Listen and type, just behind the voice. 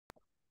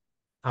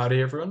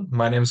Howdy, everyone.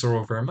 My name is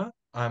Arul.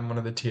 I'm one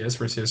of the TAs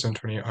for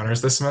CS128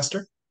 Honors this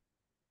semester.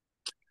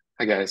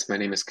 Hi guys, my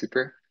name is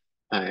Cooper.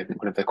 I'm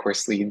one of the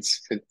course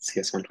leads for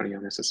CS120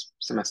 honors this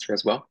semester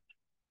as well.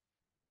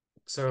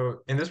 So,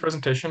 in this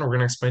presentation, we're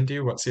going to explain to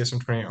you what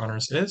CS128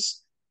 Honors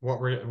is,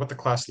 what the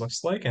class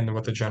looks like, and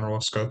what the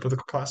general scope of the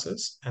class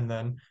is, and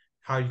then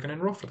how you can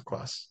enroll for the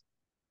class.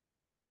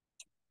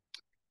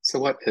 So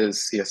what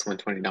is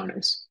CS120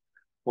 honors?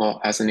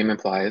 Well, as the name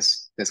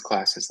implies, this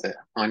class is the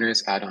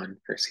honors add-on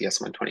for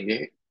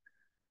CS128.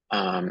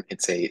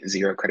 It's a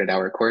 0 credit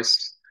hour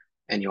course,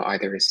 and you'll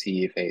either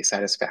receive a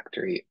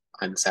satisfactory,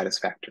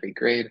 unsatisfactory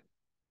grade,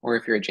 or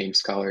if you're a James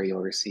Scholar, you'll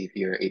receive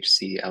your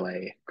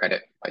HCLA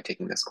credit by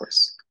taking this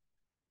course.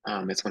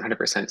 It's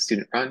 100%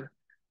 student run.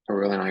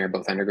 Arul and I are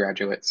both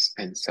undergraduates,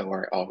 and so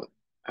are all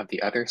of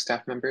the other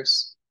staff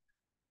members.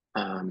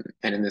 And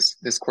in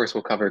this course,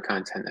 we'll cover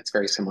content that's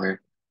very similar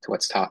to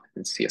what's taught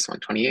in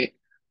CS128.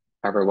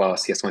 However, while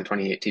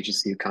CS128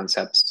 teaches you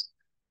concepts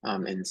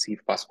in C++,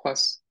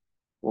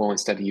 we'll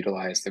instead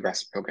utilize the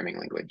REST programming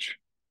language.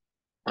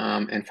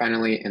 And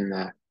finally, in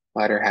the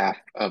latter half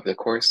of the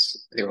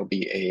course, there will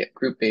be a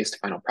group-based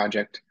final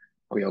project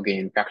where you'll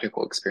gain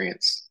practical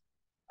experience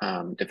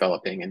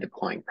developing and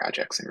deploying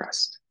projects in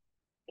Rust.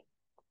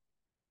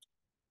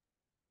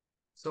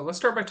 So, let's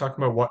start by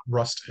talking about what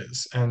Rust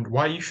is and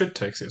why you should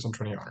take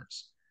CS128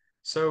 Honors.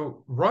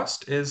 So,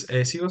 Rust is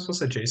a C++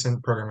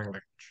 adjacent programming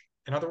language.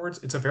 In other words,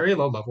 it's a very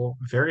low level,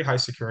 very high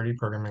security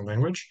programming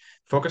language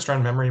focused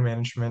on memory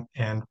management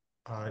and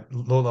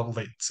low level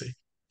latency.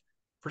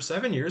 For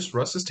 7 years,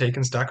 Rust has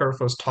taken Stack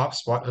Overflow's top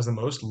spot as the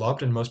most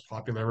loved and most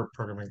popular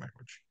programming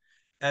language.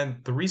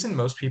 And the reason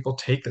most people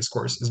take this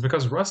course is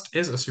because Rust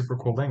is a super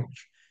cool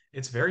language.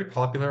 It's very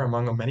popular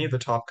among many of the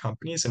top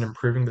companies in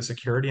improving the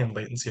security and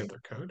latency of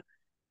their code.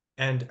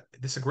 And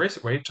this is a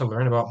great way to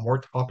learn about more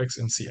topics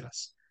in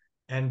CS.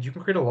 And you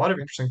can create a lot of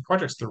interesting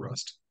projects through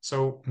Rust.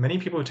 So many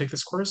people who take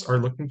this course are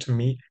looking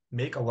to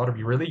make a lot of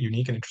really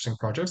unique and interesting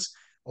projects,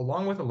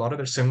 along with a lot of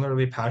their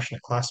similarly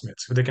passionate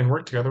classmates who they can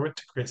work together with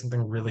to create something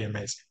really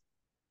amazing.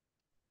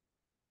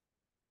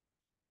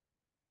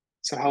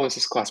 So how is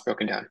this class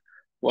broken down?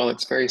 Well,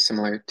 it's very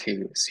similar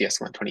to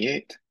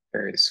CS128.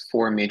 There's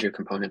four major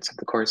components of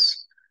the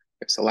course.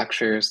 There's the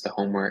lectures, the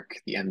homework,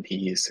 the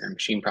MPs or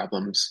machine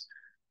problems,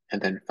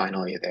 and then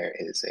finally there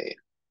is a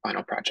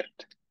final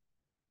project.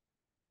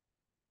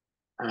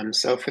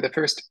 So for the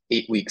first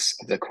 8 weeks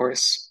of the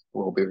course,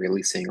 we'll be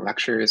releasing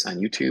lectures on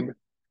YouTube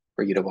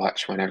for you to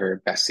watch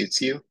whenever best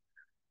suits you.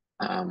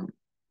 Um,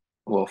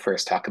 we'll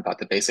first talk about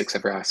the basics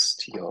of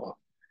Rust. You'll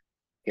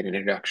get an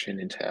introduction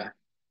into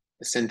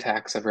the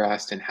syntax of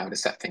Rust and how to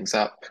set things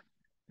up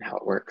and how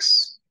it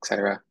works,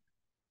 etc.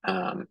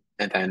 And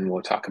then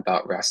we'll talk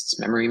about Rust's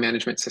memory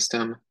management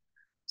system.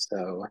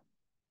 So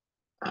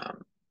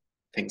um,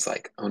 things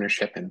like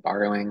ownership and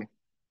borrowing.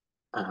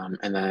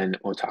 And then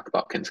we'll talk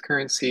about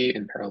concurrency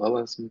and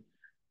parallelism.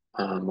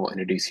 We'll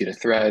introduce you to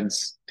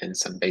threads and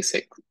some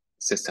basic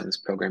systems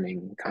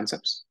programming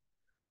concepts.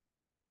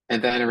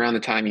 And then around the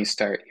time you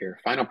start your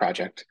final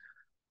project,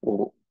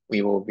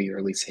 we will be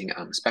releasing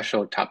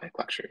special topic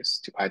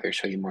lectures to either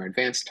show you more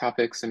advanced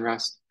topics in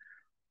Rust,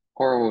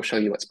 or we'll show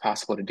you what's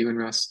possible to do in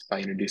Rust by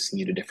introducing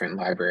you to different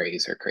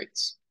libraries or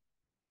crates.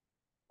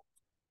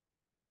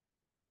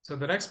 So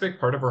the next big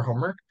part of our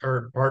homework,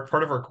 or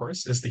part of our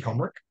course, is the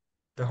homework.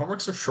 The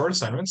homeworks are short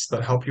assignments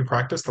that help you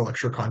practice the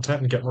lecture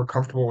content and get more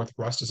comfortable with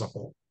Rust as a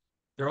whole.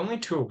 They're only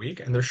two a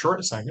week, and they're short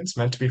assignments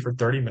meant to be for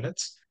 30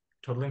 minutes,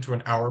 totaling to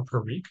an hour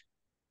per week,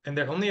 and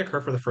they only occur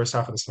for the first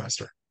half of the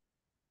semester.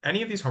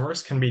 Any of these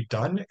homeworks can be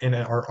done in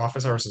our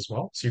office hours as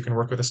well, so you can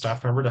work with a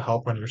staff member to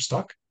help when you're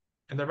stuck.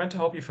 And they're meant to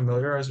help you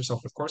familiarize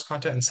yourself with course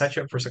content and set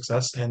you up for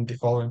success in the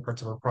following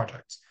parts of our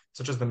projects,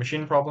 such as the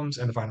machine problems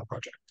and the final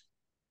project.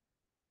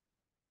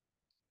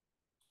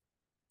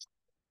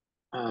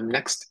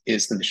 Next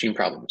is the machine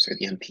problems or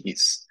the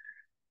MPs.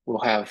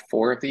 We'll have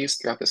four of these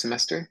throughout the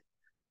semester,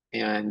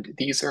 and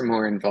these are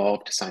more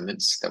involved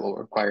assignments that will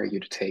require you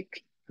to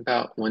take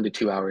about 1 to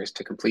 2 hours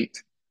to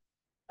complete.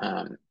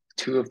 Um,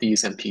 two of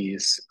these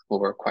MPs will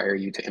require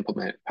you to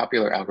implement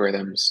popular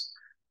algorithms,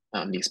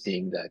 these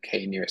being the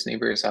k nearest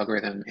neighbors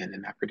algorithm and the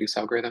MapReduce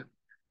algorithm.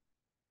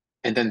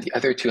 And then the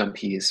other two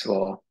MPs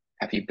will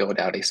have you build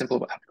out a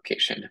simple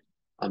application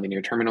on the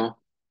near terminal,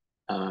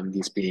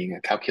 these being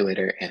a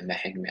calculator and the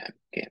hangman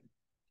game.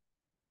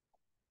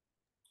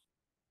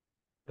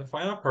 The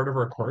final part of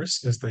our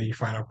course is the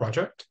final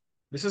project.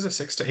 This is a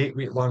 6 to 8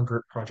 week long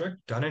group project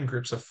done in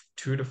groups of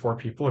 2 to 4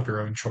 people of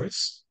your own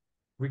choice.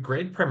 We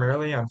grade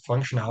primarily on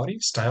functionality,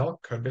 style,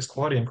 code base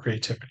quality, and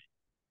creativity.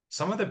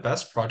 Some of the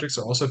best projects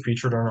are also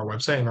featured on our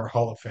website in our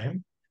Hall of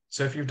Fame.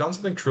 So if you've done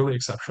something truly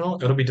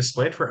exceptional, it'll be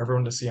displayed for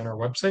everyone to see on our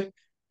website,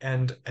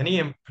 and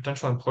any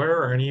potential employer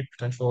or any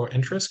potential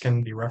interest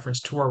can be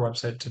referenced to our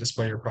website to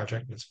display your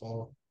project in its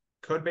full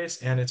code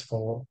base and its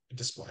full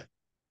display.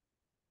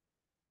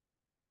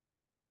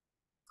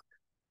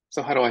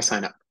 So how do I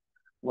sign up?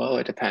 Well,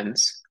 it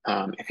depends.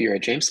 If you're a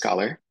James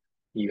Scholar,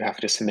 you have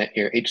to submit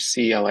your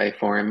HCLA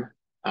form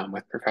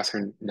with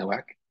Professor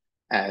Nowak,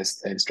 as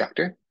the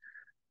instructor,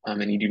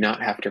 and you do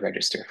not have to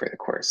register for the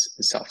course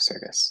in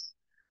self-service.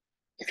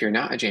 If you're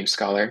not a James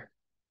Scholar,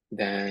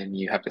 then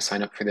you have to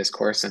sign up for this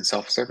course in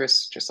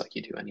self-service, just like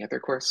you do any other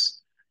course.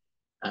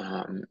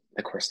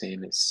 The course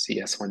name is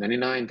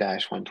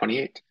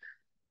CS129-128,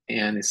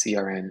 and the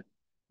CRN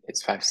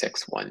is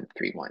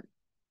 56131.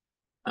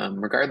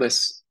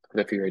 Regardless of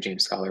if you're a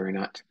James Scholar or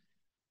not,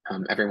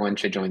 everyone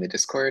should join the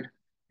Discord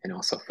and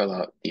also fill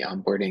out the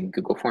onboarding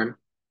Google form,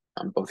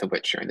 both of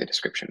which are in the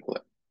description below.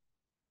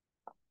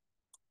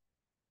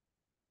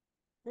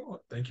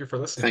 Cool. Thank you for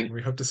listening. Thank,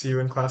 We hope to see you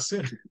in class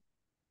soon.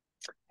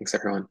 Thanks,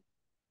 everyone.